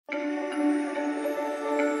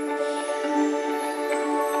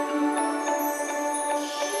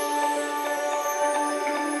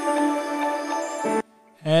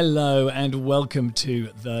Hello and welcome to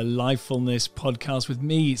the Lifefulness podcast with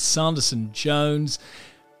me, Sanderson Jones.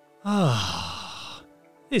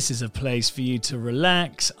 This is a place for you to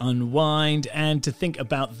relax, unwind, and to think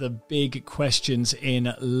about the big questions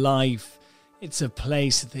in life. It's a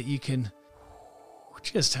place that you can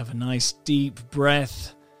just have a nice deep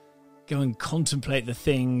breath, go and contemplate the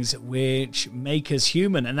things which make us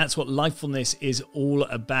human. And that's what Lifefulness is all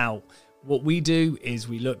about. What we do is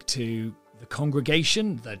we look to the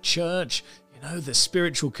congregation, the church, the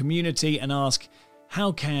spiritual community, and ask,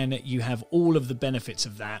 how can you have all of the benefits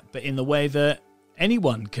of that, but in the way that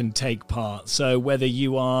anyone can take part? So whether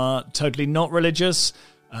you are totally not religious,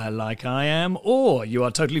 like I am, or you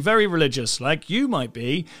are totally very religious, like you might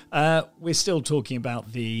be, we're still talking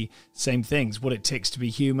about the same things, what it takes to be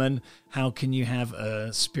human, how can you have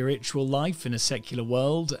a spiritual life in a secular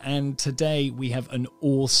world. And today we have an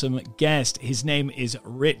awesome guest. His name is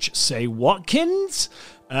Rich Watkins.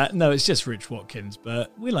 No, it's just Rich Watkins,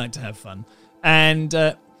 but we like to have fun. And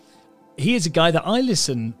he is a guy that I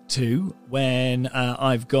listen to when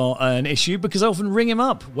I've got an issue, because I often ring him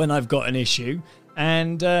up when I've got an issue.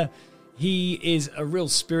 And he is a real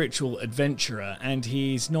spiritual adventurer, and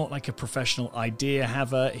he's not like a professional idea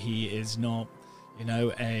haver. He is not,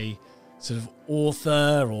 a sort of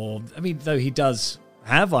author, though he does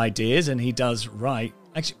have ideas and he does write.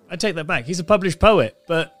 Actually, I take that back. He's a published poet,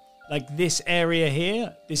 but like this area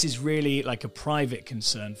here, this is really like a private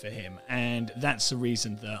concern for him. And that's the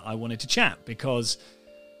reason that I wanted to chat, because,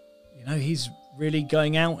 he's really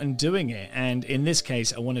going out and doing it. And in this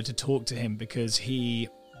case, I wanted to talk to him because he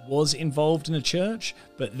was involved in a church,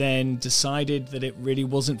 but then decided that it really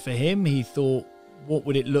wasn't for him. He thought, what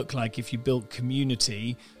would it look like if you built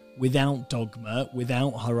community without dogma,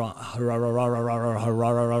 without hierarchy?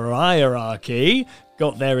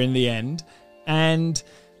 Got there in the end. And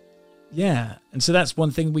so that's one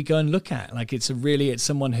thing we go and look at. Like it's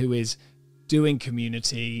someone who is doing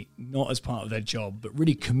community, not as part of their job, but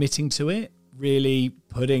really committing to it, really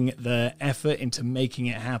putting the effort into making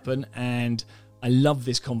it happen. And I love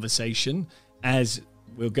this conversation, as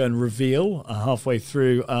we'll go and reveal halfway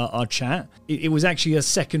through our chat. It was actually a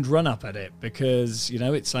second run up at it, because,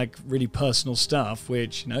 it's like really personal stuff,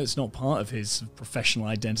 which, it's not part of his professional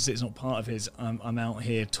identity. It's not part of his, I'm out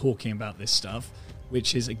here talking about this stuff,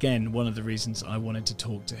 which is, again, one of the reasons I wanted to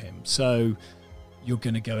talk to him. So you're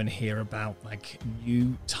going to go and hear about like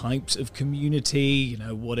new types of community,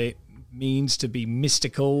 what it means to be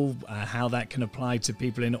mystical, how that can apply to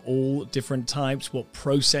people in all different types, what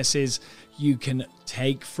processes you can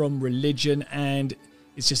take from religion. And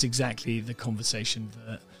it's just exactly the conversation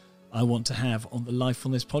that I want to have on the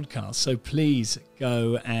Lifefulness podcast. So please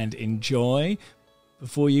go and enjoy.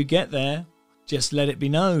 Before you get there, just let it be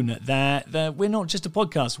known that we're not just a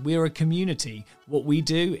podcast, we're a community. What we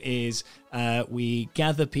do is we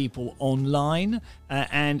gather people online,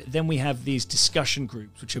 and then we have these discussion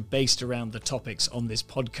groups which are based around the topics on this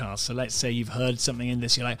podcast. So let's say you've heard something in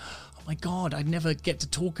this, you're like, oh my God, I'd never get to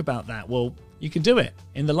talk about that. Well, you can do it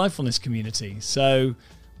in the Lifefulness community. So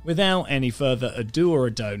without any further ado or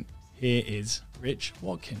a don't, here is Rich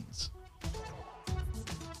Watkins.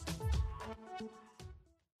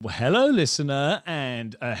 Well, hello, listener,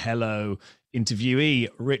 and hello, interviewee,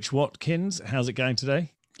 Rich Watkins. How's it going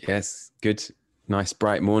today? Yes, good. Nice,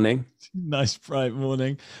 bright morning. Nice, bright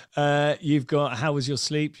morning. How was your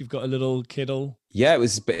sleep? You've got a little kiddle? Yeah, it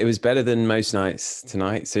was better than most nights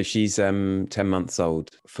tonight. So she's 10 months old,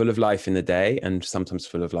 full of life in the day and sometimes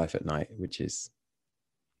full of life at night, which is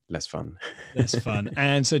less fun. Less fun.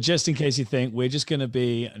 And so just in case you think we're just going to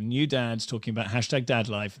be new dads talking about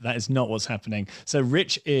 #dadlife, that is not what's happening. So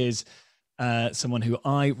Rich is someone who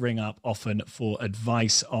I ring up often for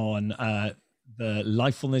advice on the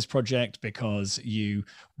Lifefulness project, because you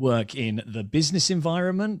work in the business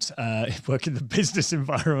environment.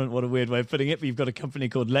 What a weird way of putting it. But you've got a company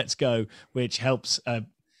called Let's Go, which helps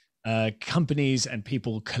companies and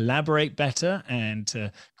people collaborate better and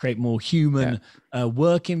to create more human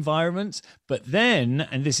work environments. But then,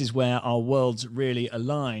 and this is where our worlds really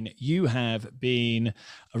align, you have been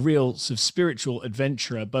a real sort of spiritual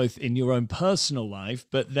adventurer, both in your own personal life,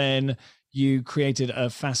 but then you created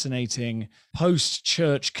a fascinating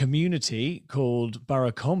post-church community called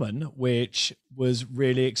Borough Common, which was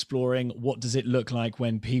really exploring what does it look like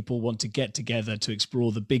when people want to get together to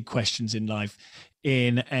explore the big questions in life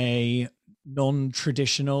in a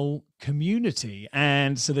non-traditional community.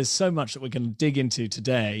 And so there's so much that we're going to dig into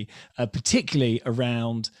today, particularly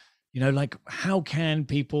around, like how can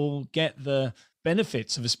people get the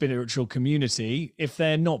benefits of a spiritual community if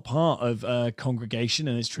they're not part of a congregation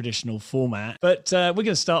in its traditional format. But we're going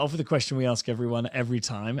to start off with a question we ask everyone every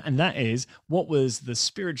time, and that is, what was the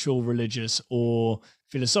spiritual, religious, or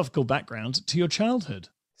philosophical background to your childhood?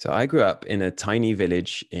 So I grew up in a tiny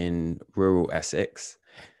village in rural Essex.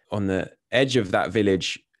 On the edge of that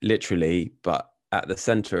village, literally, but at the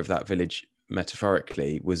center of that village,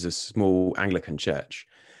 metaphorically, was a small Anglican church.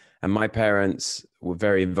 And my parents were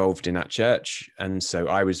very involved in that church. And so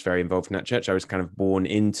I was very involved in that church. I was kind of born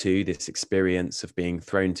into this experience of being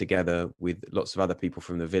thrown together with lots of other people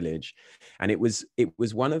from the village. And it was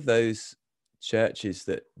one of those churches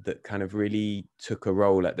that kind of really took a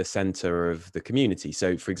role at the center of the community.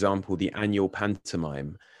 So, for example, the annual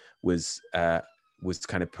pantomime was kind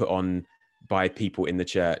of put on by people in the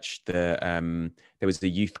church. There was the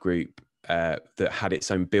youth group that had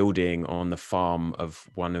its own building on the farm of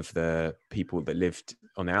one of the people that lived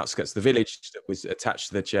on the outskirts of the village that was attached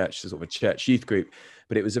to the church, sort of a church youth group.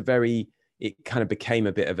 But it kind of became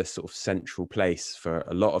a bit of a sort of central place for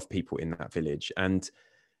a lot of people in that village. And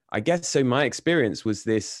I guess so my experience was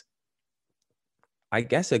this, I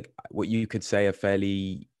guess, what you could say a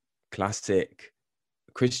fairly classic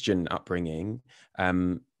Christian upbringing,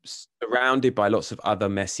 surrounded by lots of other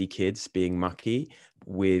messy kids being mucky,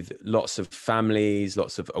 with lots of families,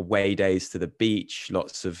 lots of away days to the beach,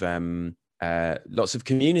 lots of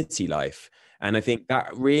community life. And I think that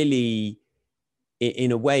really,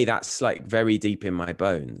 in a way, that's like very deep in my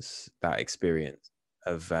bones, that experience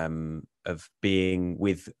of being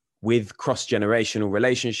with cross-generational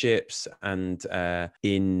relationships and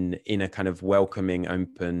in a kind of welcoming,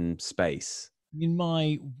 open space. I mean,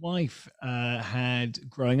 my wife had,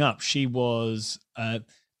 growing up, she was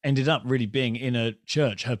ended up really being in a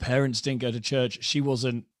church. Her parents didn't go to church. She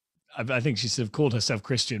wasn't, I think she sort of called herself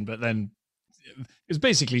Christian, but then it was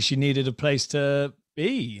basically she needed a place to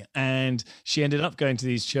be. And she ended up going to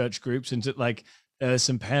these church groups, and there are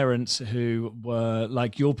some parents who were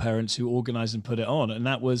like your parents who organized and put it on. And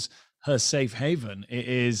that was her safe haven. It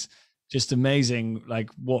is just amazing, like,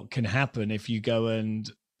 what can happen if you go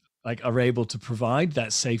and are able to provide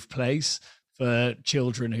that safe place for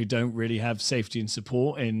children who don't really have safety and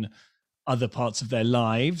support in other parts of their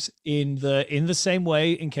lives. In the same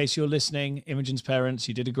way, in case you're listening, Imogen's parents,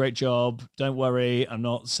 you did a great job. Don't worry. I'm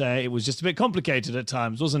not saying it was just a bit complicated at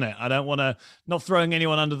times, wasn't it? I don't want to, not throwing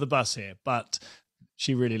anyone under the bus here, but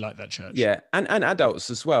she really liked that church. Yeah, and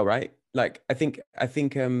adults as well, right? Like I think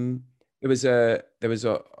there was a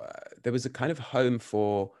kind of home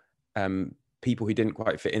for people who didn't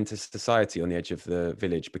quite fit into society on the edge of the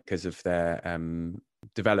village because of their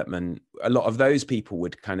development. A lot of those people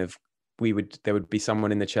would there would be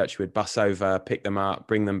someone in the church who would bus over, pick them up,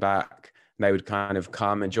 bring them back. And they would kind of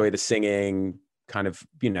come, enjoy the singing, kind of,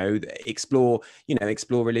 explore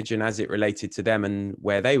religion as it related to them and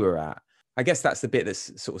where they were at. I guess that's the bit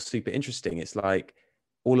that's sort of super interesting. It's like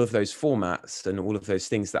all of those formats and all of those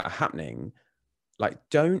things that are happening,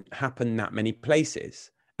 don't happen that many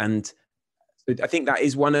places. And I think that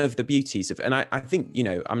is one of the beauties of, and I think,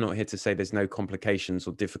 I'm not here to say there's no complications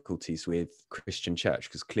or difficulties with Christian church,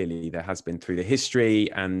 because clearly there has been through the history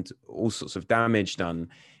and all sorts of damage done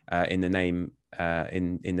in the name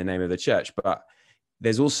in the name of the church. But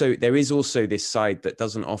there is also this side that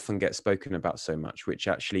doesn't often get spoken about so much, which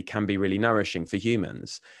actually can be really nourishing for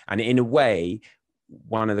humans. And in a way,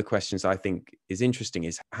 one of the questions I think is interesting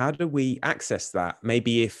is, how do we access that?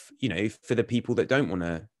 Maybe if for the people that don't want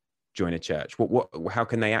to join a church, how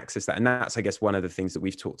can they access that? And that's, I guess, one of the things that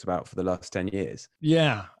we've talked about for the last 10 years.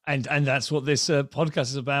 Yeah, and that's what this podcast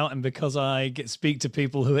is about. And because I speak to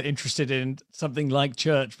people who are interested in something like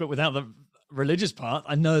church, but without the religious part,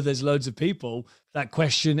 I know there's loads of people that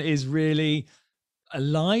question is really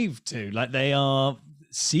alive to, they are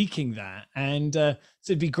seeking that. And so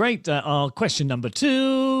it'd be great. Our question number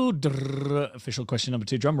 2, official question number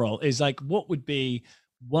 2, drum roll, is what would be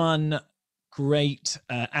one great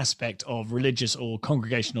aspect of religious or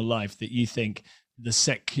congregational life that you think the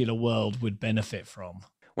secular world would benefit from?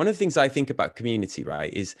 One of the things I think about community,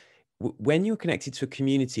 right, is when you're connected to a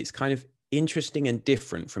community, it's kind of interesting and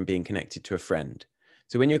different from being connected to a friend.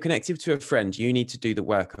 So when you're connected to a friend, you need to do the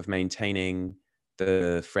work of maintaining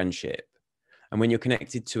the friendship. And when you're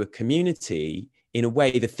connected to a community, in a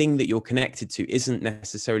way, the thing that you're connected to isn't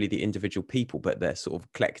necessarily the individual people, but their sort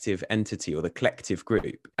of collective entity or the collective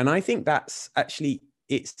group. And I think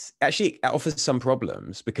it offers some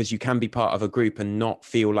problems, because you can be part of a group and not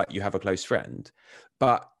feel like you have a close friend.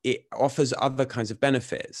 But it offers other kinds of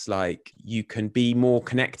benefits, like you can be more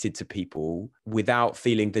connected to people without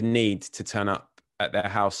feeling the need to turn up at their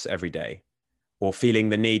house every day, or feeling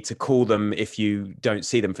the need to call them if you don't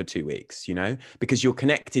see them for 2 weeks, because you're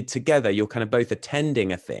connected together. You're kind of both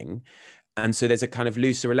attending a thing. And so there's a kind of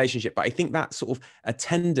looser relationship. But I think that sort of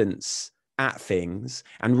attendance at things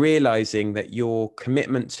and realizing that your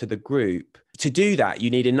commitment to the group, to do that, you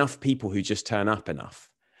need enough people who just turn up enough.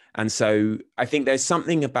 And so I think there's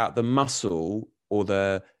something about the muscle or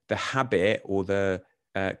the habit or the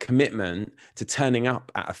commitment to turning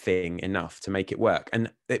up at a thing enough to make it work.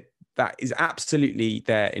 And that is absolutely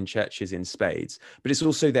there in churches in spades, but it's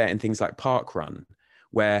also there in things like Parkrun,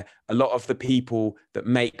 where a lot of the people that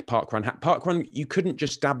make Parkrun, you couldn't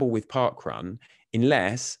just dabble with Parkrun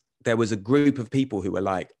unless there was a group of people who were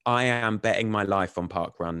like, I am betting my life on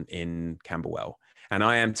Parkrun in Camberwell. And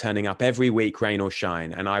I am turning up every week, rain or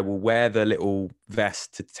shine, and I will wear the little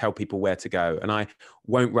vest to tell people where to go. And I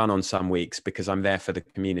won't run on some weeks because I'm there for the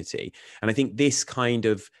community. And I think this kind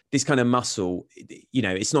of muscle,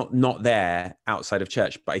 it's not there outside of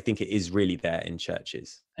church, but I think it is really there in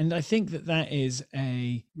churches. And I think that is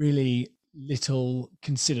a really little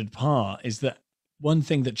considered part, is that one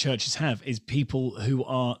thing that churches have is people who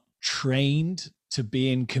are trained to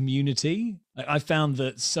be in community. I found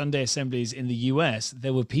that Sunday assemblies in the US,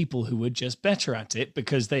 there were people who were just better at it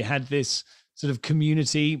because they had this sort of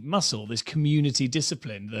community muscle, this community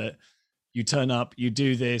discipline that you turn up, you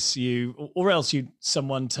do this, or else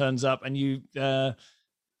someone turns up and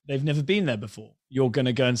they've never been there before. You're going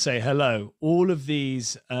to go and say hello. All of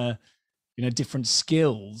these, different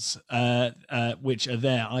skills which are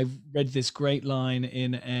there. I've read this great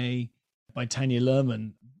line by Tanya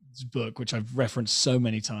Luhrmann's book, which I've referenced so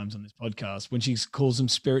many times on this podcast, when she calls them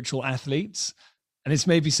spiritual athletes. And it's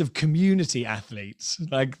maybe some community athletes,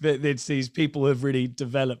 like it's these people who have really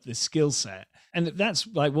developed this skill set. And that's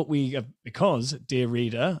like what we have, because, dear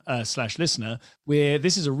reader / listener,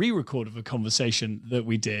 this is a re-record of a conversation that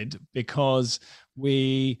we did, because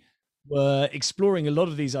we were exploring a lot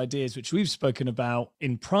of these ideas which we've spoken about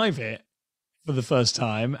in private for the first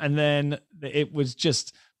time. And then it was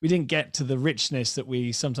just, we didn't get to the richness that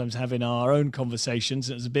we sometimes have in our own conversations.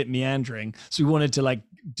 It was a bit meandering. So we wanted to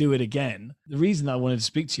do it again. The reason I wanted to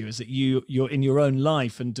speak to you is that you're in your own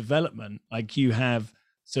life and development, you have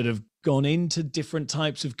sort of gone into different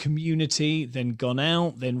types of community, then gone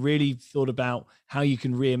out, then really thought about how you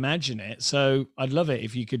can reimagine it. So I'd love it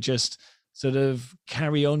if you could just sort of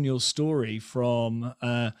carry on your story from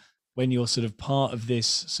when you're sort of part of this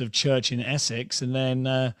sort of church in Essex, and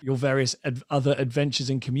then your various other adventures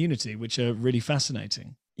in community, which are really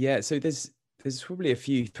fascinating. Yeah, so there's probably a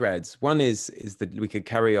few threads. One is that we could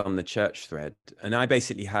carry on the church thread. And I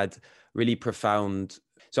basically had really profound...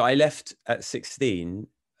 So I left at 16.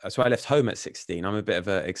 So I left home at 16. I'm a bit of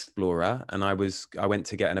an explorer. And I went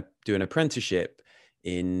to do an apprenticeship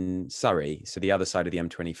in Surrey. So the other side of the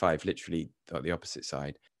M25, literally the opposite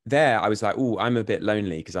side. There, I was like, oh, I'm a bit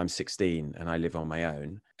lonely because I'm 16 and I live on my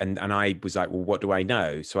own. And I was like, well, what do I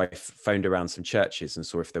know? So I phoned around some churches and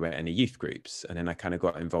saw if there were any youth groups. And then I kind of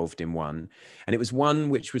got involved in one. And it was one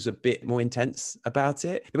which was a bit more intense about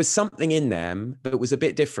it. There was something in them, but it was a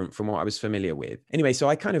bit different from what I was familiar with. Anyway, so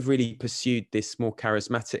I kind of really pursued this more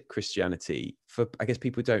charismatic Christianity for, I guess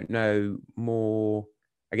people don't know, more...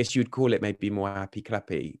 I guess you'd call it maybe more happy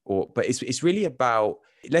clappy, but it's really about,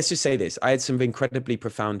 let's just say this. I had some incredibly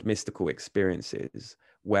profound mystical experiences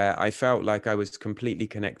where I felt like I was completely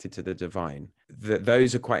connected to the divine.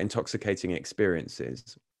 Those are quite intoxicating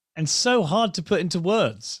experiences. And so hard to put into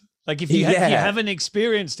words. Like if you haven't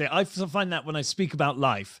experienced it, I find that when I speak about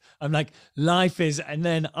life, I'm like, life is, and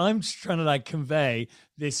then I'm just trying to convey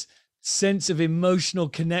this sense of emotional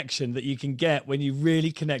connection that you can get when you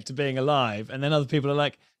really connect to being alive. And then other people are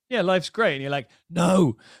like, yeah, life's great. And you're like,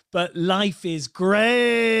 no, but life is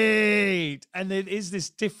great. And it is this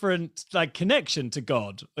different connection to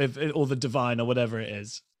God or the divine or whatever it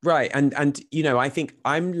is. Right. And I think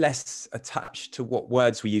I'm less attached to what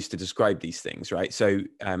words we use to describe these things. Right. So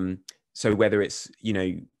whether it's,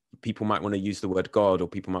 people might want to use the word God, or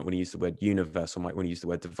people might want to use the word universe, or might want to use the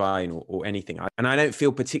word divine, or anything. And I don't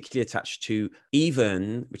feel particularly attached to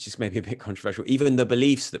even, which is maybe a bit controversial, even the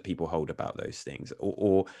beliefs that people hold about those things.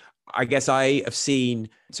 Or I guess I have seen,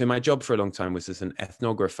 so my job for a long time was as an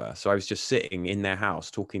ethnographer. So I was just sitting in their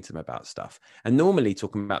house talking to them about stuff, and normally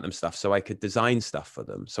talking about them stuff so I could design stuff for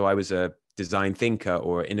them. So I was a design thinker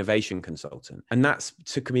or innovation consultant. And that's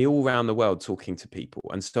took me all around the world talking to people.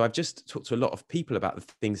 And so I've just talked to a lot of people about the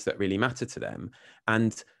things that really matter to them.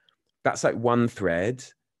 And that's one thread.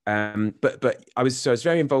 But I was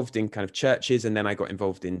very involved in kind of churches, and then I got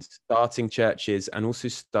involved in starting churches, and also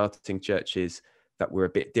starting churches that were a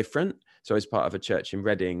bit different. So I was part of a church in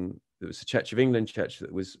Reading there was a Church of England church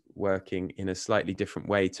that was working in a slightly different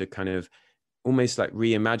way to kind of almost like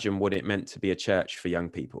reimagine what it meant to be a church for young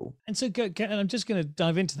people. And so, and I'm just going to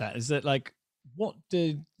dive into that. Is that like, what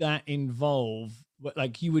did that involve?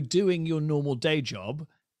 Like, you were doing your normal day job,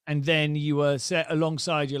 and then you were set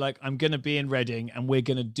alongside, you're like, I'm going to be in Reading and we're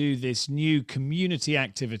going to do this new community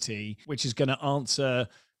activity, which is going to answer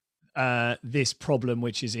this problem,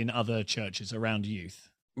 which is in other churches around youth.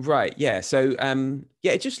 Right. Yeah. So,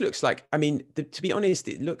 yeah, it just looks like, I mean, to be honest,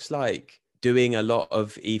 it looks like doing a lot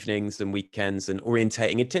of evenings and weekends and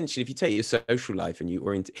orientating attention. If you take your social life and you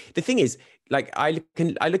orient, the thing is, like, I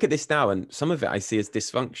look at this now, and some of it I see as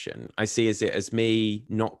dysfunction. I see it as me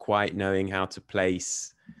not quite knowing how to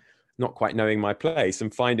place, not quite knowing my place,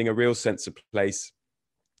 and finding a real sense of place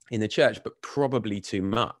in the church, but probably too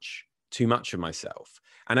much of myself.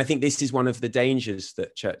 And I think this is one of the dangers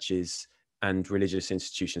that churches and religious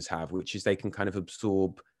institutions have, which is they can kind of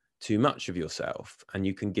absorb too much of yourself, and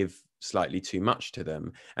you can give slightly too much to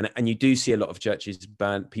them. And you do see a lot of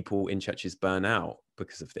people in churches burn out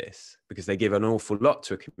because of this, because they give an awful lot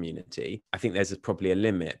to a community. I think there's probably a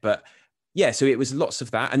limit, but yeah, so it was lots of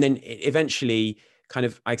that. And then eventually kind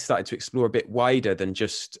of, I started to explore a bit wider than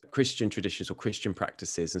just Christian traditions or Christian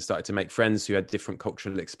practices, and started to make friends who had different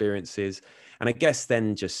cultural experiences. And I guess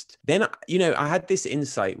then, you know, I had this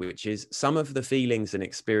insight, which is some of the feelings and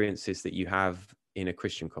experiences that you have in a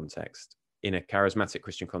Christian context, in a charismatic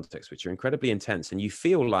Christian context, which are incredibly intense. And you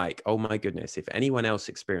feel like, oh my goodness, if anyone else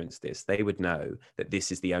experienced this, they would know that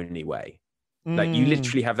this is the only way. Like, you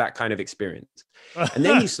literally have that kind of experience. And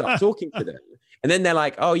then you start talking to them, and then they're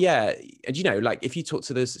like, oh yeah. And, you know, like, if you talk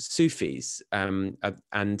to the Sufis and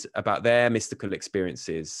about their mystical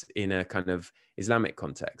experiences in a kind of Islamic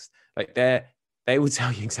context, like they will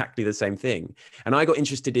tell you exactly the same thing. And I got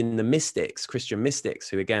interested in the mystics, Christian mystics,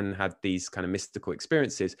 who again had these kind of mystical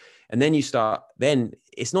experiences. And then then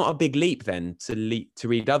it's not a big leap then to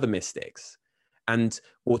read other mystics, and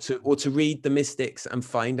or to read the mystics and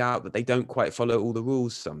find out that they don't quite follow all the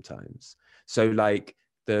rules sometimes. So like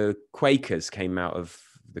the Quakers came out of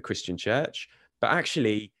the Christian church, but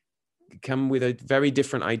actually come with a very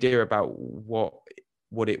different idea about what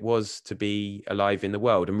it was to be alive in the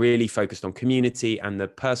world, and really focused on community and the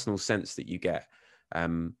personal sense that you get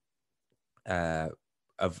of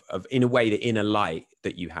in a way, the inner light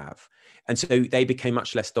that you have. And so they became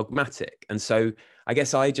much less dogmatic. And so I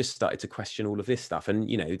guess I just started to question all of this stuff. And,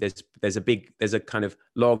 you know, there's a kind of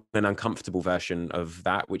long and uncomfortable version of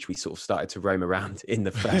that, which we sort of started to roam around in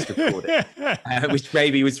the first recording, which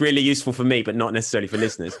maybe was really useful for me, but not necessarily for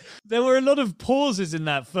listeners. There were a lot of pauses in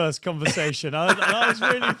that first conversation. I was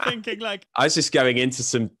really thinking, like, I was just going into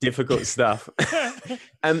some difficult stuff.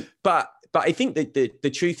 But I think that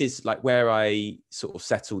the truth is, like, where I sort of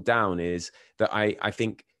settled down is that I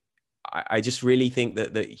just really think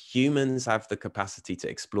that humans have the capacity to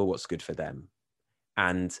explore what's good for them.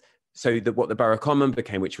 And so what the Borough Common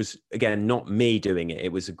became, which was, again, not me doing it,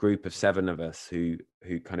 it was a group of 7 of us who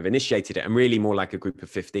kind of initiated it, and really more like a group of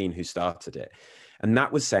 15 who started it. And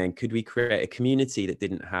that was saying, could we create a community that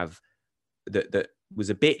didn't have, that was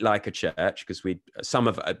a bit like a church, because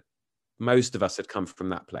most of us had come from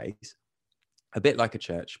that place, a bit like a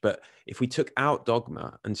church. But if we took out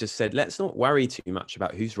dogma and just said, let's not worry too much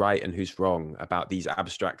about who's right and who's wrong about these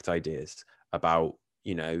abstract ideas about,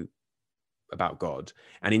 you know, about God.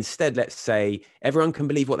 And instead, let's say everyone can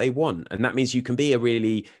believe what they want. And that means you can be a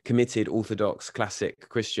really committed, orthodox, classic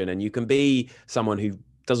Christian, and you can be someone who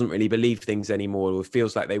doesn't really believe things anymore, or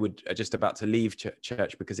feels like they are just about to leave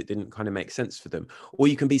church because it didn't kind of make sense for them. Or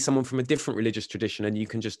you can be someone from a different religious tradition, and you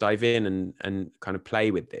can just dive in and kind of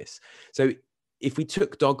play with this. So if we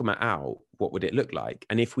took dogma out, what would it look like?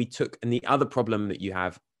 And the other problem that you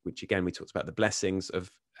have, which again, we talked about the blessings of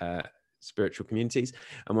spiritual communities,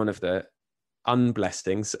 and one of the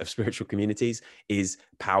unblessings of spiritual communities is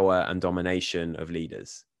power and domination of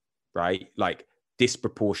leaders, right? Like,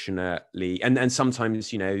 disproportionately, and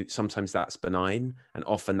sometimes, you know, sometimes that's benign, and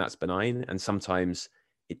often that's benign, and sometimes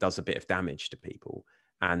it does a bit of damage to people.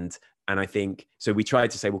 And I think, so we tried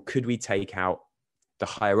to say, well, could we take out the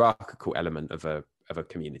hierarchical element of a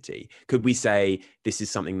community? Could we say this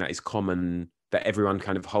is something that is common, that everyone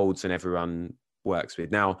kind of holds and everyone works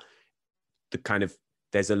with? Now,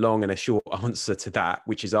 there's a long and a short answer to that,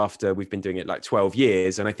 which is after we've been doing it like 12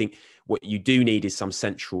 years. And I think what you do need is some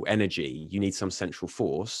central energy. You need some central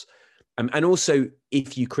force. And also,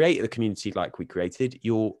 if you create a community like we created,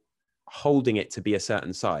 you're holding it to be a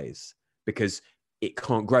certain size, because it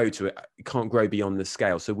can't grow beyond the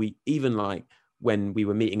scale. So we, even like when we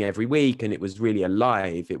were meeting every week and it was really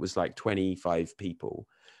alive, it was like 25 people.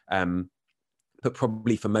 but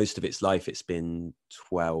probably for most of its life, it's been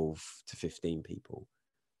 12 to 15 people.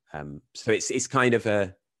 So it's kind of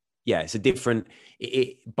it's a different,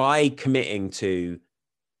 by committing to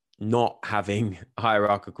not having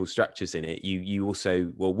hierarchical structures in it, you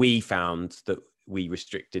also, well, we found that we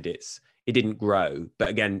restricted it didn't grow, but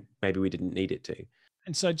again, maybe we didn't need it to.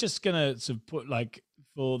 And so just gonna sort of put, like,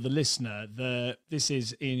 for the listener, this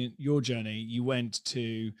is in your journey. You went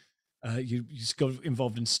to you just got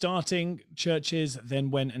involved in starting churches, then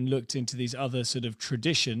went and looked into these other sort of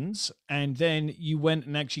traditions, and then you went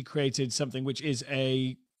and actually created something which is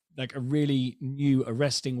a really new,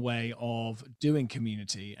 arresting way of doing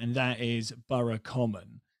community, and that is Borough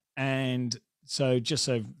Common. And so just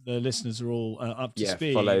so the listeners are all up to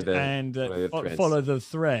speed, follow the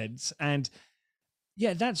threads. And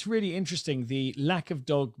yeah, that's really interesting. The lack of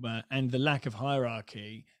dogma and the lack of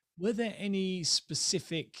hierarchy. Were there any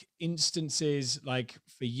specific instances, like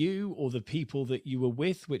for you or the people that you were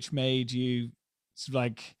with, which made you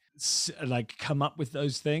like come up with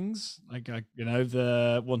those things? Like,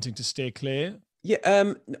 the wanting to steer clear?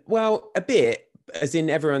 Yeah, well, a bit, as in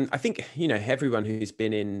everyone, I think, everyone who's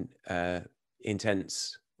been in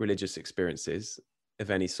intense religious experiences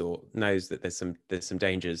of any sort knows that there's some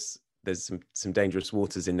dangers, there's some dangerous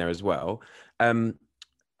waters in there as well.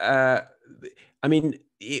 I mean,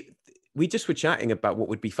 we just were chatting about what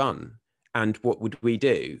would be fun and what would we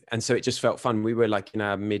do. And so it just felt fun. We were like in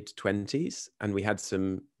our mid-20s and we had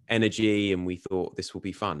some energy and we thought this will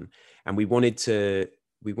be fun. And we wanted to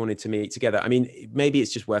meet together. I mean, maybe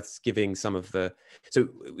it's just worth giving some of so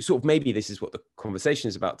sort of maybe this is what the conversation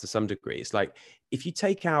is about to some degree. It's like, if you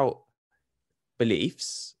take out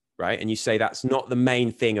beliefs, right, and you say that's not the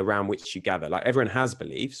main thing around which you gather, like everyone has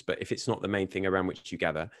beliefs, but if it's not the main thing around which you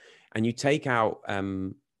gather, and you take out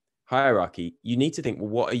hierarchy, you need to think,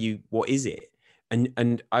 well, what is it?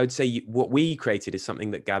 And I would say what we created is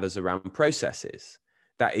something that gathers around processes.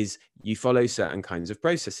 That is, you follow certain kinds of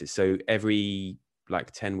processes. So every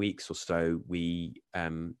 10 weeks or so, we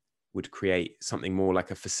would create something more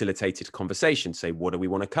like a facilitated conversation. Say, what do we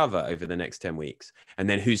want to cover over the next 10 weeks? And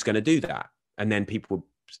then who's going to do that? And then people would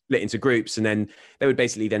split into groups, and then they would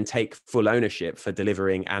basically then take full ownership for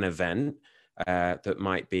delivering an event that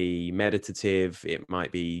might be meditative, it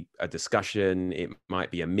might be a discussion, it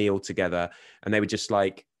might be a meal together, and they would just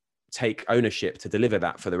take ownership to deliver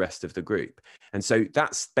that for the rest of the group. And so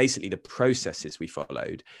that's basically the processes we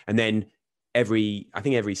followed. And then every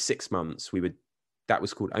 6 months that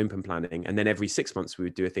was called open planning. And then every 6 months we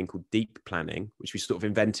would do a thing called deep planning, which we sort of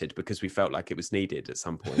invented because we felt like it was needed at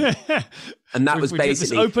some point. And that was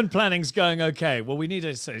basically, this open planning's going okay. Well, we need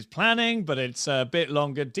it's planning, but it's a bit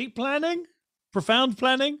longer. Deep planning, profound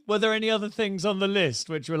planning. Were there any other things on the list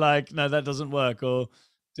which were like, no, that doesn't work, or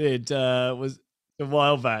was a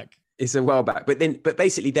while back? It's a while back, but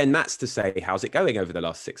basically then that's to say, how's it going over the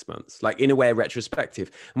last 6 months? Like, in a way, retrospective.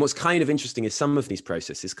 And what's kind of interesting is some of these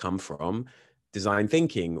processes come from design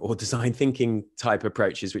thinking or design thinking type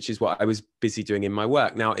approaches, which is what I was busy doing in my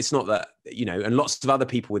work. Now, it's not that, and lots of other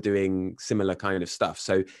people were doing similar kind of stuff.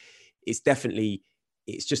 So it's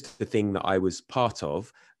just the thing that I was part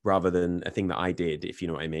of rather than a thing that I did, if you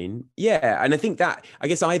know what I mean. Yeah. And I think that, I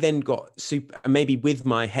guess I then got maybe with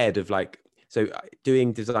my head of so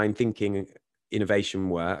doing design thinking innovation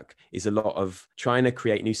work is a lot of trying to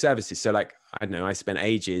create new services. So I don't know, I spent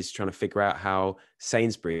ages trying to figure out how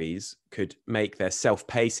Sainsbury's could make their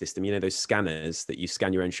self-pay system, those scanners that you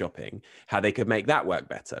scan your own shopping, how they could make that work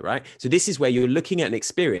better, right? So this is where you're looking at an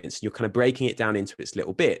experience and you're kind of breaking it down into its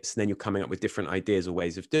little bits, and then you're coming up with different ideas or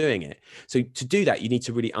ways of doing it. So to do that, you need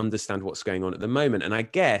to really understand what's going on at the moment. And I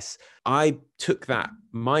guess I took that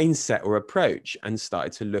mindset or approach and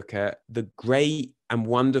started to look at the great and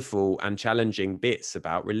wonderful and challenging bits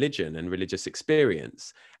about religion and religious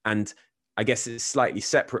experience. And I guess it's slightly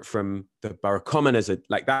separate from the Borough Common as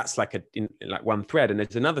that's one thread. And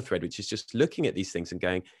there's another thread, which is just looking at these things and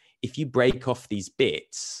going, if you break off these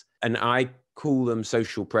bits, and I call them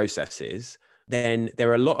social processes, then there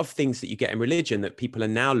are a lot of things that you get in religion that people are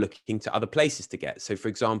now looking to other places to get. So for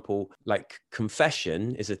example,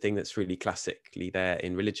 confession is a thing that's really classically there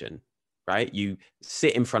in religion, right? You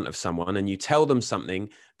sit in front of someone and you tell them something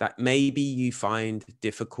that maybe you find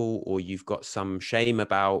difficult, or you've got some shame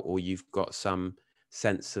about, or you've got some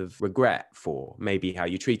sense of regret for, maybe how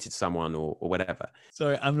you treated someone or whatever.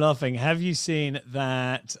 Sorry, I'm laughing. Have you seen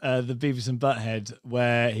that, the Beavis and Butthead,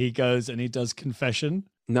 where he goes and he does confession?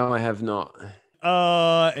 No, I have not.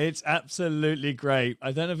 Oh, it's absolutely great.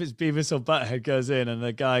 I don't know if it's Beavis or Butthead goes in and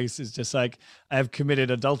the guy is just like, I have committed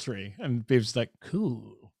adultery. And Beavis is like,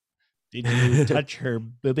 cool. Did you touch her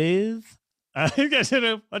boobies?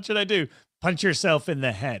 What should I do? punch yourself in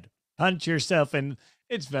the head, punch yourself in.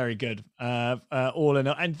 It's very good. All in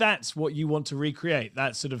all. And that's what you want to recreate,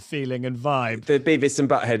 that sort of feeling and vibe. The Beavis and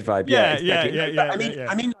Butthead vibe. Yeah, Exactly. yeah.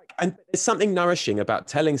 I mean, like, and there's something nourishing about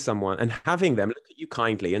telling someone and having them look at you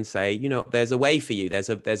kindly and say, you know, there's a way for you. There's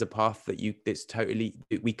a path that it's totally,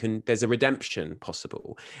 there's a redemption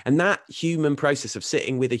possible. And that human process of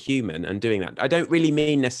sitting with a human and doing that, I don't really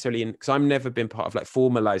mean necessarily because I've never been part of like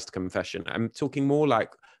formalized confession. I'm talking more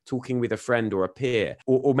like talking with a friend or a peer,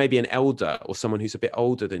 or maybe an elder or someone who's a bit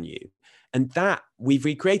older than you. And that we've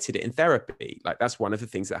recreated it in therapy. Like that's one of the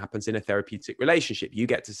things that happens in a therapeutic relationship. You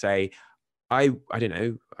get to say, I don't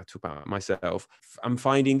know, I talk about myself. I'm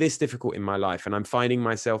finding this difficult in my life and I'm finding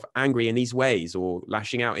myself angry in these ways or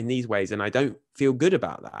lashing out in these ways. And I don't feel good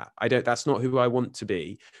about that. That's not who I want to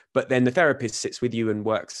be. But then the therapist sits with you and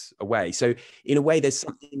works away. So in a way, there's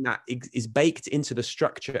something that is baked into the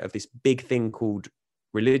structure of this big thing called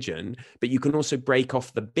religion, but you can also break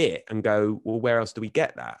off the bit and go, well, where else do we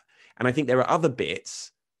get that? And I think there are other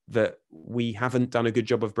bits that we haven't done a good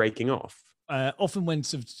job of breaking off. Often when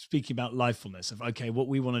sort of speaking about lifefulness of, okay, what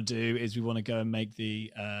we want to do is we want to go and make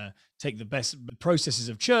take the best processes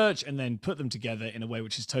of church and then put them together in a way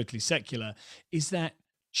which is totally secular, is that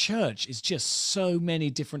church is just so many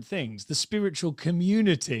different things. The spiritual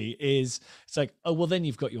community it's like, oh, well, then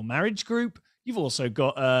you've got your marriage group. You've also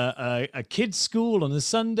got a kids' school on a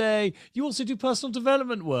Sunday. You also do personal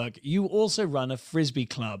development work. You also run a Frisbee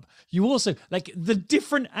club. You also like the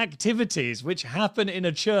different activities which happen in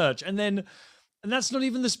a church. And that's not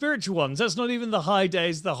even the spiritual ones. That's not even the high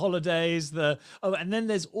days, the holidays, and then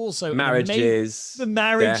there's also marriages, the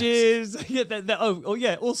marriages.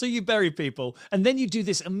 Yeah, also you bury people. And then you do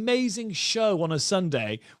this amazing show on a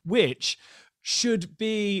Sunday, which should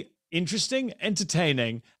be interesting,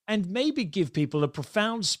 entertaining, and maybe give people a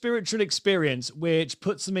profound spiritual experience which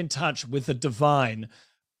puts them in touch with the divine.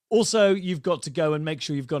 Also, you've got to go and make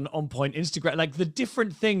sure you've got an on-point Instagram. Like the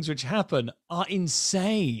different things which happen are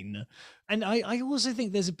insane. And I also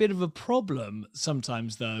think there's a bit of a problem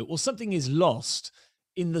sometimes, though, or something is lost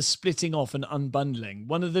in the splitting off and unbundling.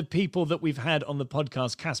 One of the people that we've had on the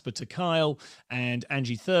podcast, Casper ter Kuile and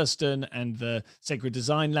Angie Thurston and the Sacred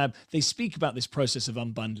Design Lab, they speak about this process of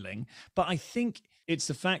unbundling. But I think it's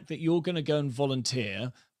the fact that you're going to go and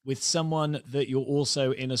volunteer with someone that you're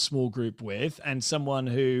also in a small group with and someone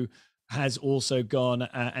who has also gone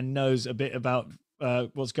and knows a bit about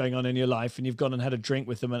what's going on in your life, and you've gone and had a drink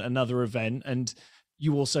with them at another event, and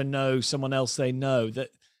you also know someone else they know, that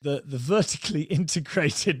the vertically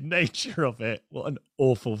integrated nature of it, what an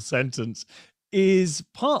awful sentence, is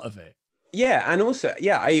part of it. Yeah. And also,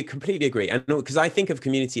 yeah, I completely agree. And because I think of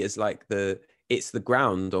community as like it's the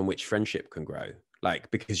ground on which friendship can grow.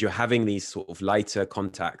 Like, because you're having these sort of lighter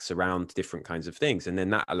contacts around different kinds of things. And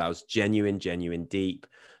then that allows genuine, deep,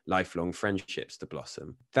 lifelong friendships to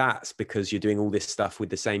blossom. That's because you're doing all this stuff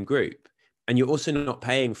with the same group. And you're also not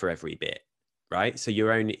paying for every bit, right? So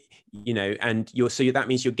you're only, that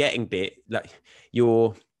means you're getting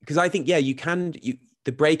because I think, yeah,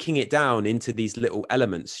 the breaking it down into these little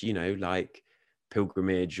elements, like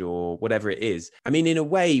pilgrimage or whatever it is. I mean, in a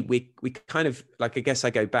way, we kind of like, I guess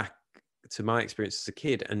I go back to my experience as a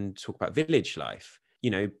kid and talk about village life.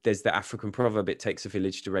 There's the African proverb, it takes a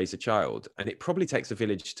village to raise a child, and it probably takes a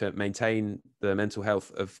village to maintain the mental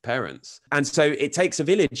health of parents. And so it takes a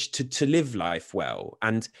village to live life well.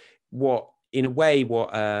 And what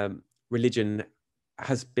religion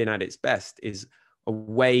has been at its best is a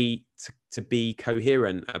way to be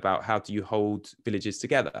coherent about how do you hold villages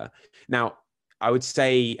together. Now, I would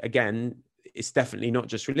say, again, it's definitely not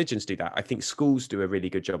just religions do that. I think schools do a really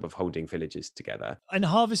good job of holding villages together. And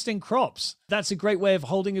harvesting crops. That's a great way of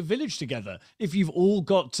holding a village together. If you've all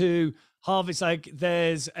got to harvest, like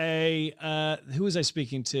there's who was I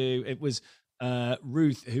speaking to? It was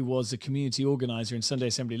Ruth, who was a community organizer in Sunday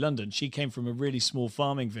Assembly London. She came from a really small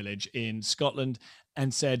farming village in Scotland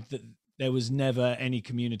and said that there was never any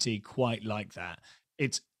community quite like that.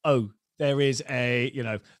 There's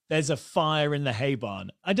a fire in the hay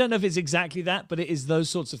barn. I don't know if it's exactly that, but it is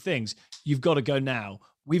those sorts of things. You've got to go now.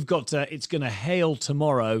 It's going to hail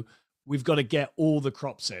tomorrow. We've got to get all the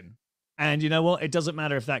crops in. And you know what? It doesn't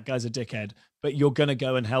matter if that guy's a dickhead, but you're going to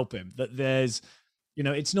go and help him. That there's,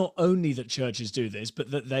 it's not only that churches do this,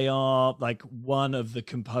 but that they are like one of the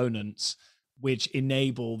components which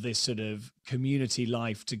enable this sort of community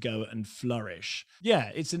life to go and flourish.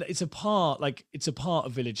 Yeah, it's a part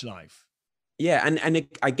of village life. Yeah, and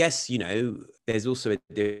I guess, there's also a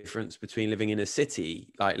difference between living in a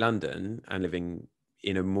city like London and living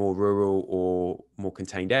in a more rural or more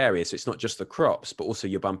contained area. So it's not just the crops, but also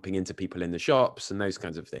you're bumping into people in the shops and those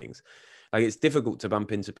kinds of things. Like it's difficult to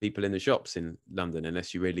bump into people in the shops in London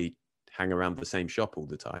unless you really hang around the same shop all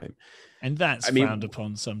the time. And that's I mean, frowned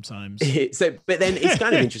upon sometimes. So, but then it's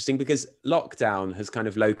kind of interesting because lockdown has kind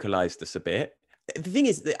of localized us a bit. The thing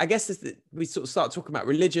is that I guess is that we sort of start talking about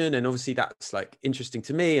religion, and obviously that's like interesting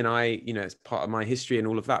to me, and I, you know, it's part of my history and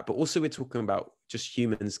all of that. But also we're talking about just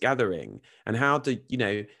humans gathering and how do, you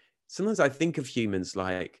know, sometimes I think of humans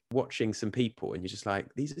like watching some people, and you're just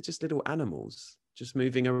like, these are just little animals just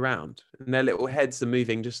moving around, and their little heads are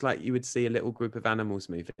moving just like you would see a little group of animals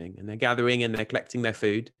moving, and they're gathering and they're collecting their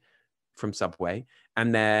food from Subway,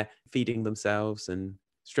 and they're feeding themselves and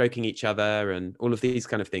stroking each other and all of these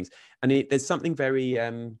kind of things. And there's something very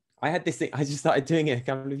I had this thing, I just started doing it a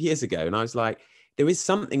couple of years ago, and I was like, there is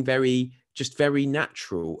something very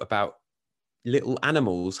natural about little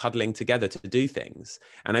animals huddling together to do things.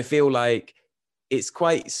 And I feel like it's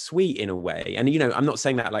quite sweet in a way. And, you know, I'm not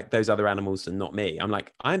saying that like those other animals are not me. I'm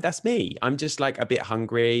like, that's me. I'm just like a bit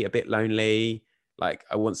hungry, a bit lonely. Like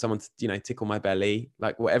I want someone to, you know, tickle my belly,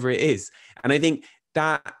 like whatever it is. And I think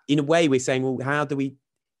that in a way we're saying, well,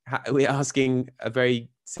 we're asking a very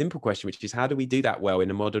simple question, which is how do we do that well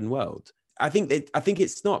in a modern world? I think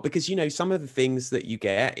it's not, because, you know, some of the things that you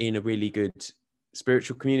get in a really good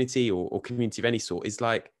spiritual community or community of any sort is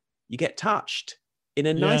like you get touched in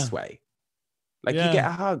a nice way. Like you get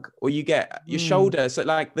a hug or you get your shoulder. So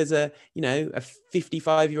like there's a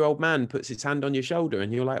 55-year-old man puts his hand on your shoulder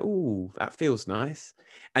and you're like, oh, that feels nice.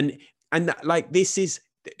 And like this is,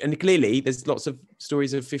 and clearly there's lots of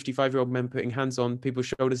stories of 55-year-old men putting hands on people's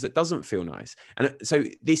shoulders that doesn't feel nice. And so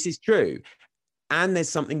this is true. And there's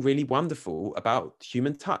something really wonderful about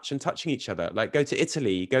human touch and touching each other. Like go to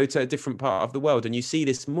Italy, go to a different part of the world, and you see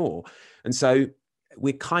this more. And so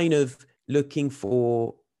we're kind of looking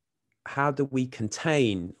for, how do we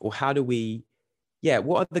contain, or how do we,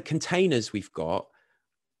 what are the containers we've got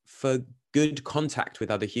for good contact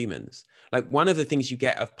with other humans? Like one of the things you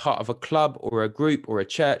get as part of a club or a group or a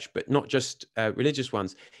church, but not just religious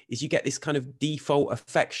ones, is you get this kind of default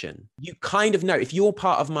affection. You kind of know, if you're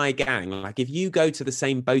part of my gang, like if you go to the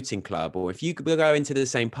same boating club or if you go into the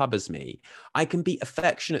same pub as me, I can be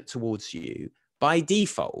affectionate towards you by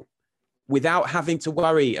default, without having to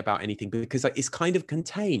worry about anything, because it's kind of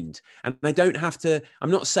contained. And I don't have to,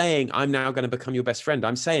 I'm not saying I'm now going to become your best friend.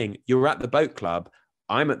 I'm saying you're at the boat club,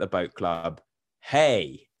 I'm at the boat club.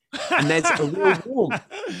 Hey. And there's a real warmth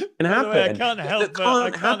can happen. I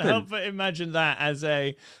can't help but imagine that as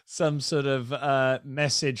some sort of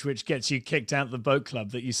message which gets you kicked out the boat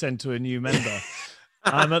club that you send to a new member.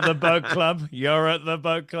 I'm at the boat club. You're at the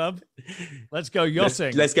boat club. Let's go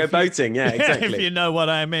yachting. Let's go boating. Yeah, exactly. If you know what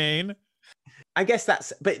I mean. I guess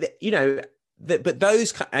that's, but you know, but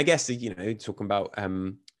those, I guess, you know, talking about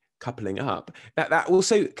coupling up, that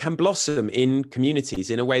also can blossom in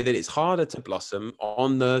communities in a way that it's harder to blossom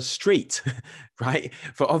on the street, right?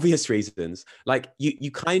 For obvious reasons. Like you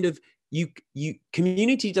kind of,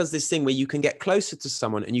 community does this thing where you can get closer to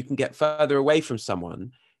someone and you can get further away from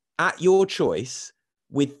someone at your choice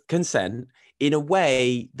with consent in a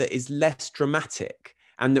way that is less dramatic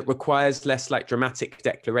and that requires less like dramatic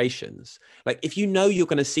declarations. Like if you know you're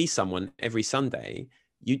going to see someone every Sunday,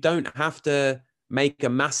 you don't have to make a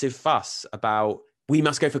massive fuss about, we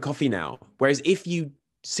must go for coffee now. Whereas if you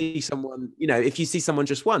see someone, you know, if you see someone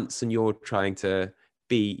just once and you're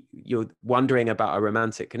wondering about a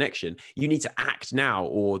romantic connection, you need to act now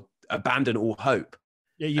or abandon all hope.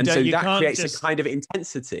 Yeah, that creates a kind of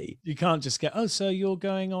intensity. You can't just get, so you're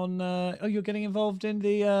going on, you're getting involved in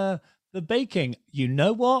the baking. You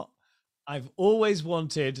know what? I've always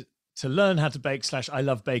wanted to learn how to bake / I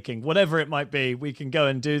love baking, whatever it might be. We can go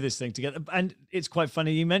and do this thing together. And it's quite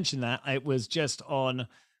funny you mentioned that. It was just on,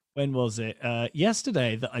 when was it?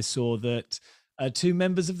 Yesterday that I saw that 2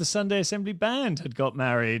 members of the Sunday Assembly Band had got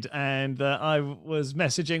married, and I was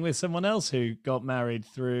messaging with someone else who got married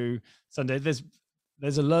through Sunday.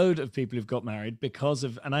 There's a load of people who've got married because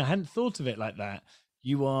of, and I hadn't thought of it like that.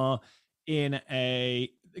 You are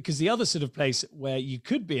because the other sort of place where you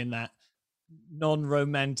could be in that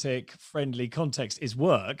non-romantic friendly context is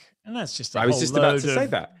work, and that's just I was just about to say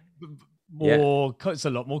that it's a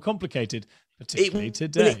lot more complicated, particularly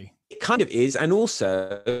today. It kind of is. And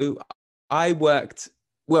also I worked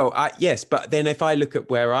yes, but then if I look at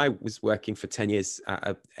where I was working for 10 years at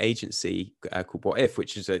an agency called What If,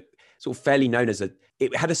 which is a sort of fairly known as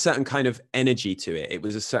it had a certain kind of energy to it. It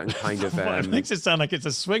was a certain kind of it makes it sound like it's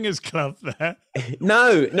a swingers club there.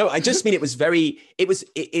 No, I just mean its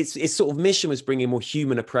sort of mission was bringing a more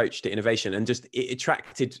human approach to innovation, and just it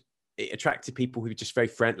attracted people who were just very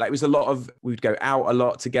friendly. Like it was we would go out a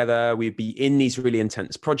lot together. We'd be in these really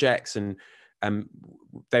intense projects, and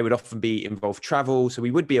they would often be involved travel. So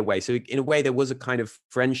we would be away. So in a way, there was a kind of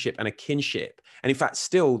friendship and a kinship. And in fact,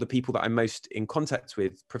 still the people that I'm most in contact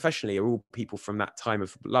with professionally are all people from that time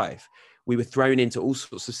of life. We were thrown into all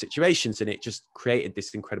sorts of situations and it just created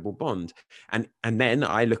this incredible bond. And then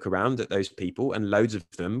I look around at those people and loads of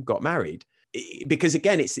them got married. Because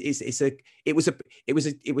again, it was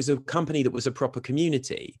a company that was a proper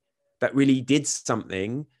community that really did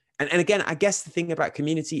something. And again, I guess the thing about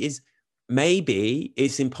community is maybe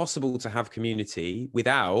it's impossible to have community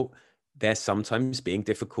without there sometimes being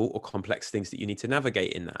difficult or complex things that you need to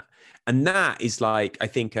navigate in that. And that is like, I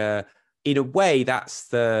think, in a way,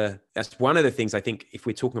 that's one of the things I think if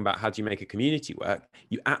we're talking about how do you make a community work,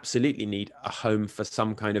 you absolutely need a home for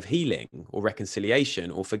some kind of healing or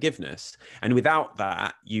reconciliation or forgiveness. And without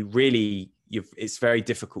that, it's very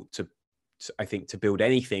difficult I think, to build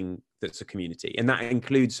anything that's a community. And that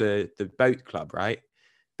includes the boat club, right?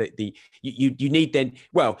 You need then,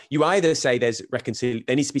 well, you either say there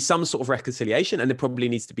needs to be some sort of reconciliation, and there probably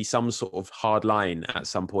needs to be some sort of hard line at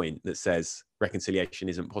some point that says reconciliation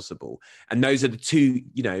isn't possible. And those are the two,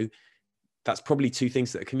 that's probably two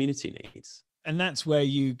things that a community needs. And that's where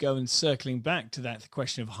you go, and circling back to that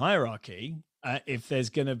question of hierarchy, if there's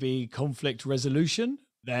going to be conflict resolution,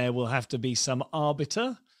 there will have to be some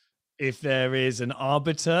arbiter. If there is an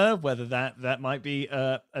arbiter, whether that might be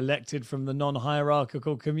elected from the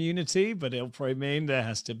non-hierarchical community, but it'll probably mean there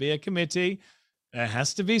has to be a committee, there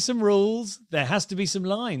has to be some rules, there has to be some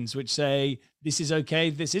lines which say this is okay,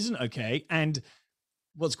 this isn't okay. And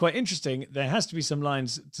what's quite interesting, there has to be some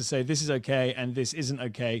lines to say this is okay and this isn't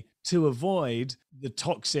okay, to avoid the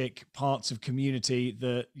toxic parts of community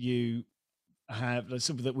that you have,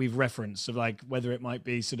 that we've referenced, of like whether it might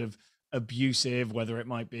be sort of abusive, whether it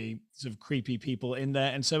might be sort of creepy people in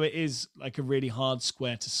there. And so it is like a really hard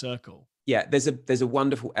square to circle. Yeah, there's a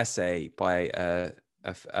wonderful essay by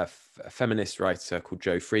a feminist writer called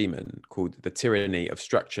Jo Freeman called The Tyranny of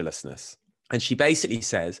Structurelessness. And she basically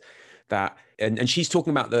says that, and she's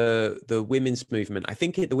talking about the women's movement, I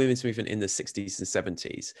think the women's movement in the 60s and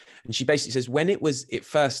 70s. And she basically says when it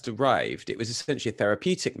first arrived, it was essentially a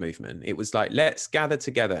therapeutic movement. It was like, let's gather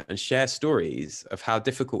together and share stories of how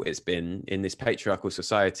difficult it's been in this patriarchal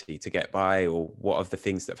society to get by, or what are the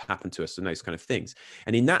things that have happened to us and those kind of things.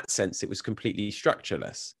 And in that sense, it was completely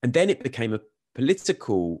structureless. And then it became a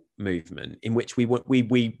political movement in which we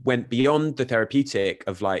went beyond the therapeutic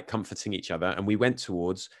of like comforting each other, and we went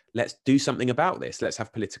towards, let's do something about this, let's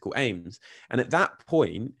have political aims. And at that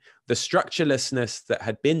point, the structurelessness that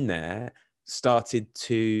had been there started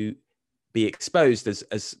to be exposed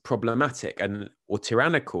as problematic or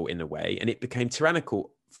tyrannical in a way. And it became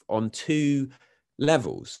tyrannical on two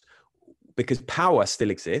levels, because power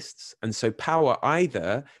still exists. And so power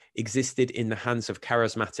either existed in the hands of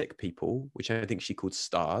charismatic people, which I think she called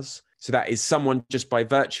stars. So that is someone just by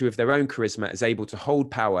virtue of their own charisma is able to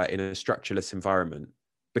hold power in a structureless environment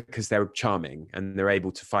because they're charming and they're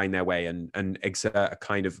able to find their way and exert a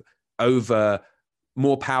kind of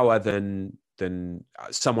more power than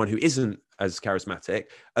someone who isn't as charismatic,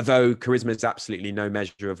 although charisma is absolutely no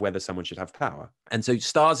measure of whether someone should have power. And so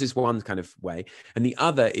stars is one kind of way. And the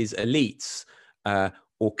other is elites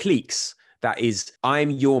or cliques. That is, I'm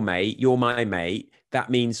your mate, you're my mate. That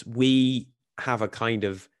means we have a kind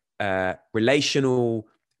of relational,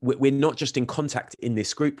 we're not just in contact in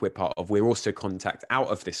this group we're part of, we're also contact out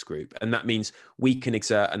of this group. And that means we can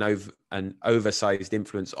exert an oversized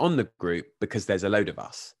influence on the group because there's a load of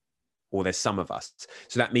us, or there's some of us.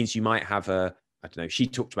 So that means you might have I don't know, she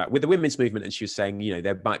talked about with the women's movement, and she was saying,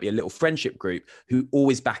 there might be a little friendship group who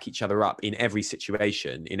always back each other up in every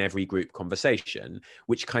situation, in every group conversation,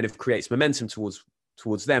 which kind of creates momentum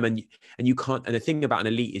towards them. And you can't, and the thing about an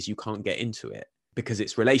elite is you can't get into it because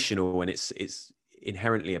it's relational and it's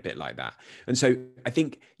inherently a bit like that. And so I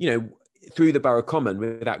think, through the Borough Common,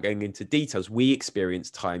 without going into details, we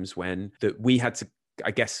experienced times when that we had to, I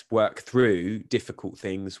guess, work through difficult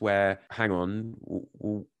things where, hang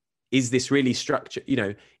on, is this really structure?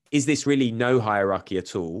 Is this really no hierarchy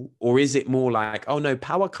at all? Or is it more like, oh no,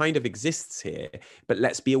 power kind of exists here, but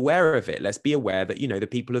let's be aware of it. Let's be aware that, the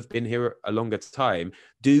people who've been here a longer time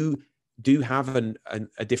do have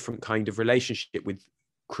a different kind of relationship with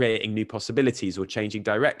creating new possibilities or changing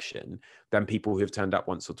direction than people who have turned up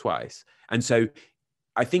once or twice. And so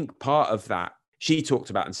I think part of that, she talked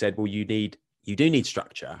about and said, well, you do need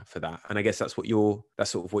structure for that. And I guess that's sort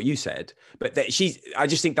of what you said. But I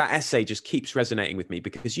just think that essay just keeps resonating with me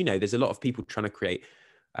because, there's a lot of people trying to create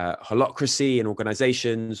holacracy in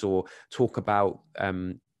organizations or talk about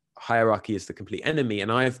hierarchy as the complete enemy.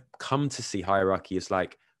 And I've come to see hierarchy as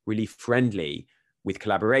like really friendly with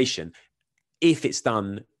collaboration. if it's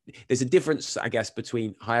done, there's a difference, I guess,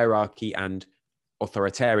 between hierarchy and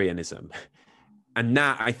authoritarianism. And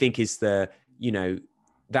that, I think, is that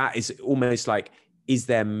is almost like, is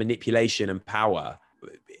there manipulation and power?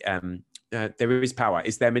 There is power.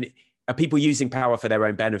 Are people using power for their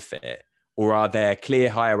own benefit? Or are there clear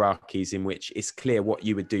hierarchies in which it's clear what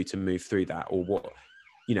you would do to move through that, or what,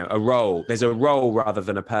 a role? There's a role rather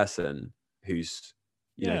than a person who's,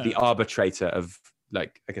 the arbitrator of,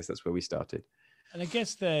 like, I guess that's where we started. And I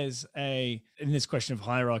guess there's in this question of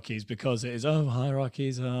hierarchies, because it is,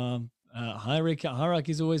 hierarchies are,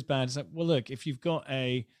 hierarchy is always bad. It's like, well, look, if you've got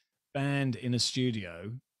a band in a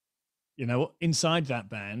studio, inside that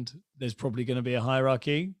band, there's probably going to be a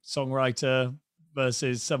hierarchy, songwriter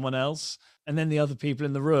versus someone else. And then the other people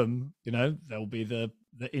in the room, there'll be the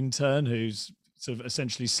intern who's sort of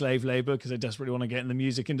essentially slave labor because they desperately want to get in the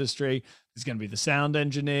music industry. There's going to be the sound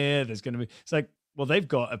engineer. There's going to be, it's like, well,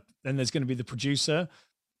 then there's going to be the producer.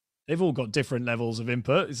 They've all got different levels of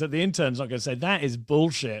input. It's that the intern's not going to say, that is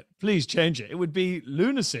bullshit, please change it. It would be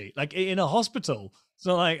lunacy, like in a hospital. It's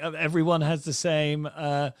not like everyone has the same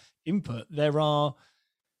input.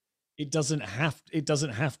 It doesn't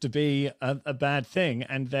have to be a bad thing,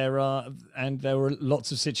 and there are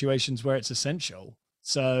lots of situations where it's essential.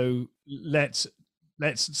 So let's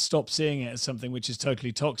stop seeing it as something which is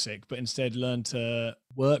totally toxic, but instead learn to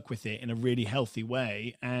work with it in a really healthy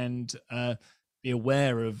way and be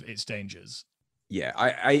aware of its dangers. Yeah,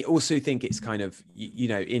 I also think it's kind of,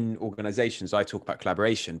 in organizations, I talk about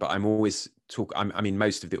collaboration, but most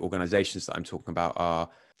of the organizations that I'm talking about are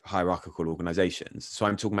hierarchical organizations. So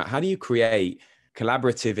I'm talking about, how do you create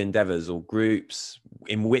collaborative endeavors or groups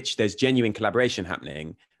in which there's genuine collaboration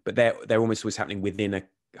happening, but they're almost always happening within a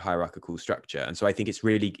hierarchical structure. And so I think it's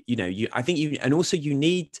really, you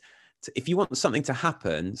need to, if you want something to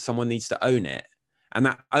happen, someone needs to own it. And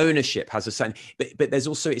that ownership has a certain, but there's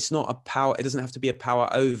also, it's not a power. It doesn't have to be a power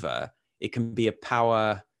over. It can be a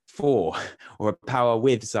power for, or a power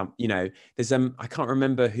with some, there's, I can't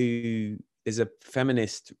remember who, there's a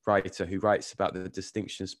feminist writer who writes about the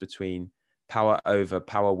distinctions between power over,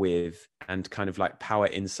 power with, and kind of like power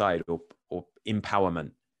inside or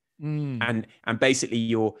empowerment. And basically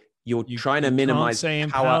you're trying to minimize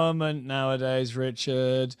can't say power. Empowerment nowadays,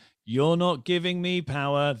 Richard. You're not giving me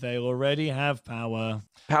power. They already have power.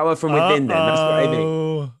 Power from within them. That's what I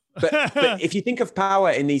mean. But if you think of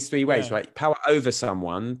power in these three ways, right? Power over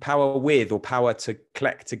someone, power with, or power to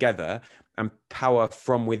collect together, and power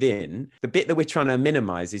from within. The bit that we're trying to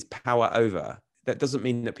minimize is power over. That doesn't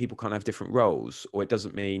mean that people can't have different roles, or it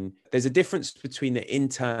doesn't mean there's a difference between the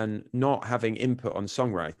intern not having input on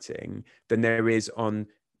songwriting than there is on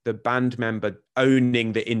the band member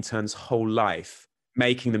owning the intern's whole life,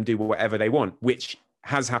 making them do whatever they want, which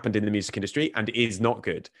has happened in the music industry and is not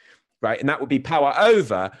good, right? And that would be power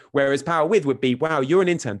over, whereas power with would be, wow, you're an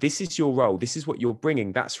intern. This is your role. This is what you're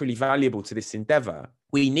bringing. That's really valuable to this endeavor.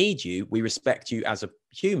 We need you. We respect you as a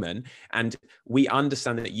human. And we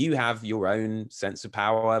understand that you have your own sense of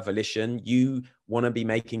power, volition. You want to be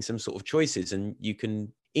making some sort of choices, and you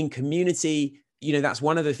can, in community, that's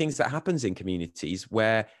one of the things that happens in communities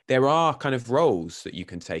where there are kind of roles that you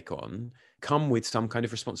can take on, come with some kind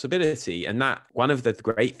of responsibility. And that one of the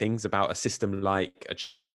great things about a system like a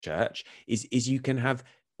church is you can have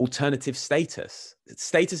alternative status.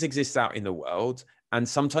 Status exists out in the world, and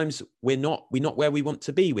sometimes we're not where we want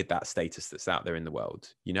to be with that status that's out there in the world,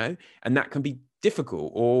 and that can be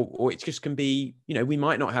difficult, or it just can be, we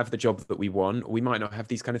might not have the job that we want, or we might not have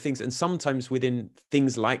these kind of things. And sometimes within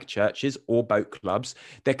things like churches or boat clubs,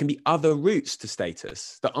 there can be other routes to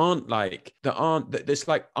status that's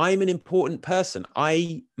like, I'm an important person.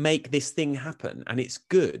 I make this thing happen and it's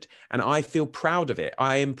good. And I feel proud of it.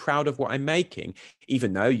 I am proud of what I'm making,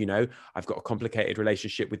 even though, I've got a complicated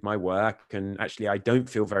relationship with my work, and actually I don't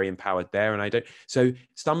feel very empowered there. And I don't. So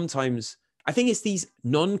sometimes I think it's these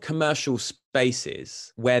non-commercial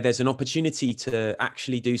spaces where there's an opportunity to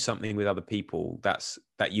actually do something with other people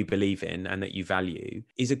that you believe in and that you value,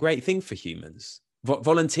 is a great thing for humans.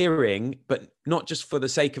 Volunteering, but not just for the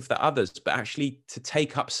sake of the others, but actually to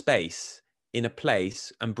take up space in a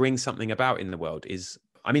place and bring something about in the world is,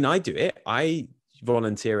 I do it. I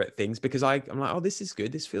volunteer at things because I'm like, oh, this is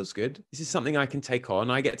good. This feels good. This is something I can take on.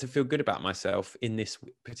 I get to feel good about myself in this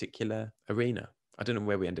particular arena. I don't know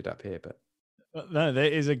where we ended up here, but. No, there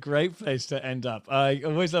is a great place to end up. I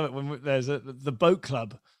always love it when there's the boat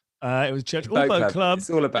club. It was church or boat club. It's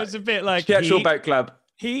all about. It's a bit like church or boat club.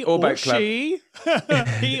 He or she,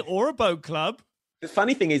 he or a boat club. The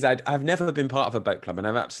funny thing is, I've never been part of a boat club, and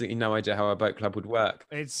I have absolutely no idea how a boat club would work.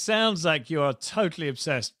 It sounds like you are totally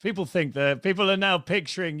obsessed. People think that people are now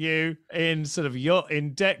picturing you in sort of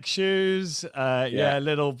in deck shoes.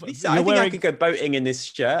 Little. I think I could go boating in this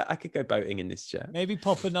shirt. Maybe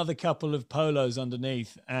pop another couple of polos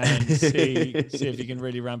underneath and see if you can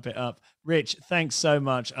really ramp it up. Rich, thanks so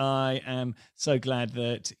much. I am so glad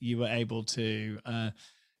that you were able to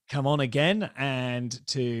come on again and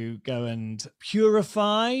to go and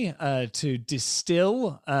purify, to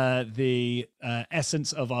distill the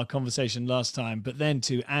essence of our conversation last time, but then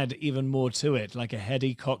to add even more to it, like a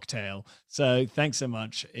heady cocktail. So thanks so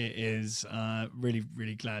much. It is really,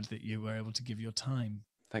 really glad that you were able to give your time.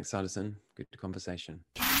 Thanks, Alison. Good conversation.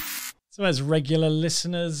 So as regular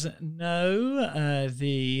listeners know,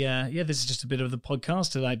 this is just a bit of the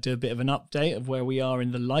podcast that I do a bit of an update of where we are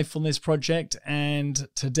in the Lifefulness project. And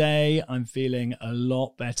today I'm feeling a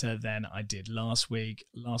lot better than I did last week.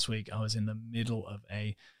 Last week I was in the middle of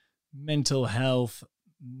a mental health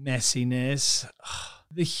messiness.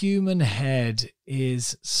 The human head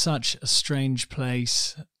is such a strange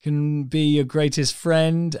place. It can be your greatest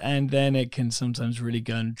friend, and then it can sometimes really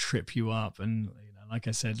go and trip you up. And like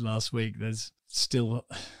I said last week, there's still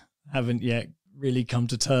haven't yet really come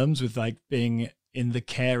to terms with like being in the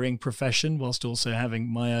caring profession whilst also having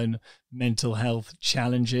my own mental health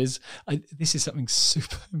challenges. This is something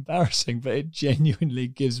super embarrassing, but it genuinely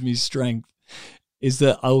gives me strength, is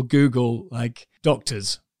that I'll Google like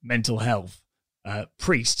doctors, mental health,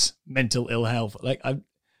 priests, mental ill health. Like I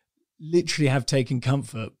literally have taken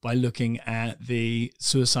comfort by looking at the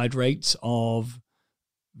suicide rates of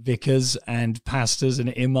vicars and pastors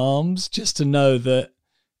and imams, just to know that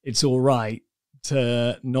it's all right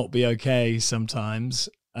to not be okay sometimes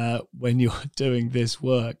when you're doing this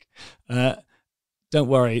work. Don't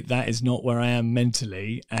worry, that is not where I am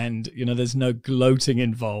mentally, and there's no gloating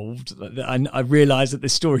involved. I realize that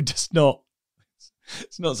this story it's not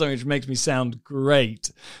something which makes me sound great,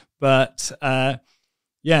 but I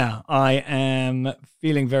am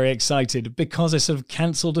feeling very excited because I sort of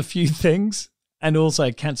cancelled a few things. And also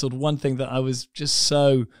I cancelled one thing that I was just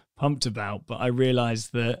so pumped about, but I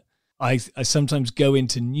realized that I sometimes go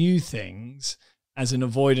into new things as an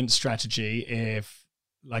avoidance strategy if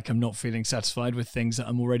like I'm not feeling satisfied with things that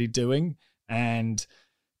I'm already doing, and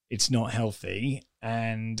it's not healthy,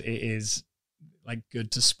 and it is like good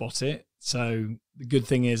to spot it. So the good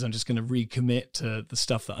thing is I'm just going to recommit to the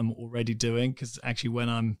stuff that I'm already doing, because actually when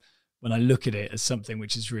I look at it as something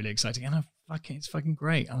which is really exciting, and it's fucking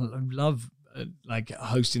great. I love like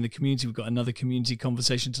hosting the community. We've got another community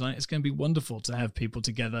conversation tonight. It's going to be wonderful to have people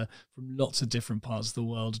together from lots of different parts of the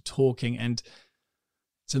world talking, and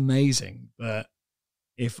it's amazing. But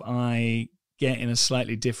if I get in a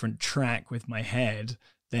slightly different track with my head,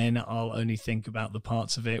 then I'll only think about the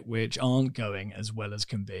parts of it which aren't going as well as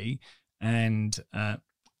can be, and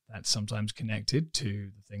that's sometimes connected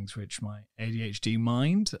to the things which my ADHD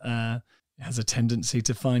mind has a tendency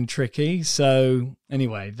to find tricky. So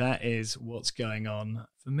anyway, that is what's going on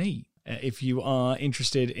for me. If you are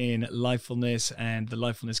interested in Lifefulness and the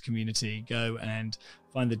Lifefulness community, go and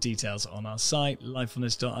find the details on our site,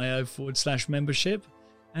 lifefulness.io/membership.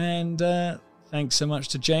 And thanks so much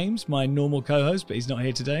to James, my normal co-host, but he's not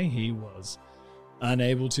here today. He was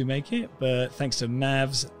unable to make it. But thanks to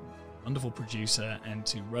Mavs, wonderful producer, and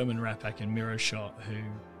to Roman Rapak and Miro Shot, who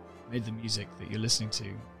made the music that you're listening to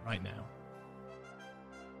right now.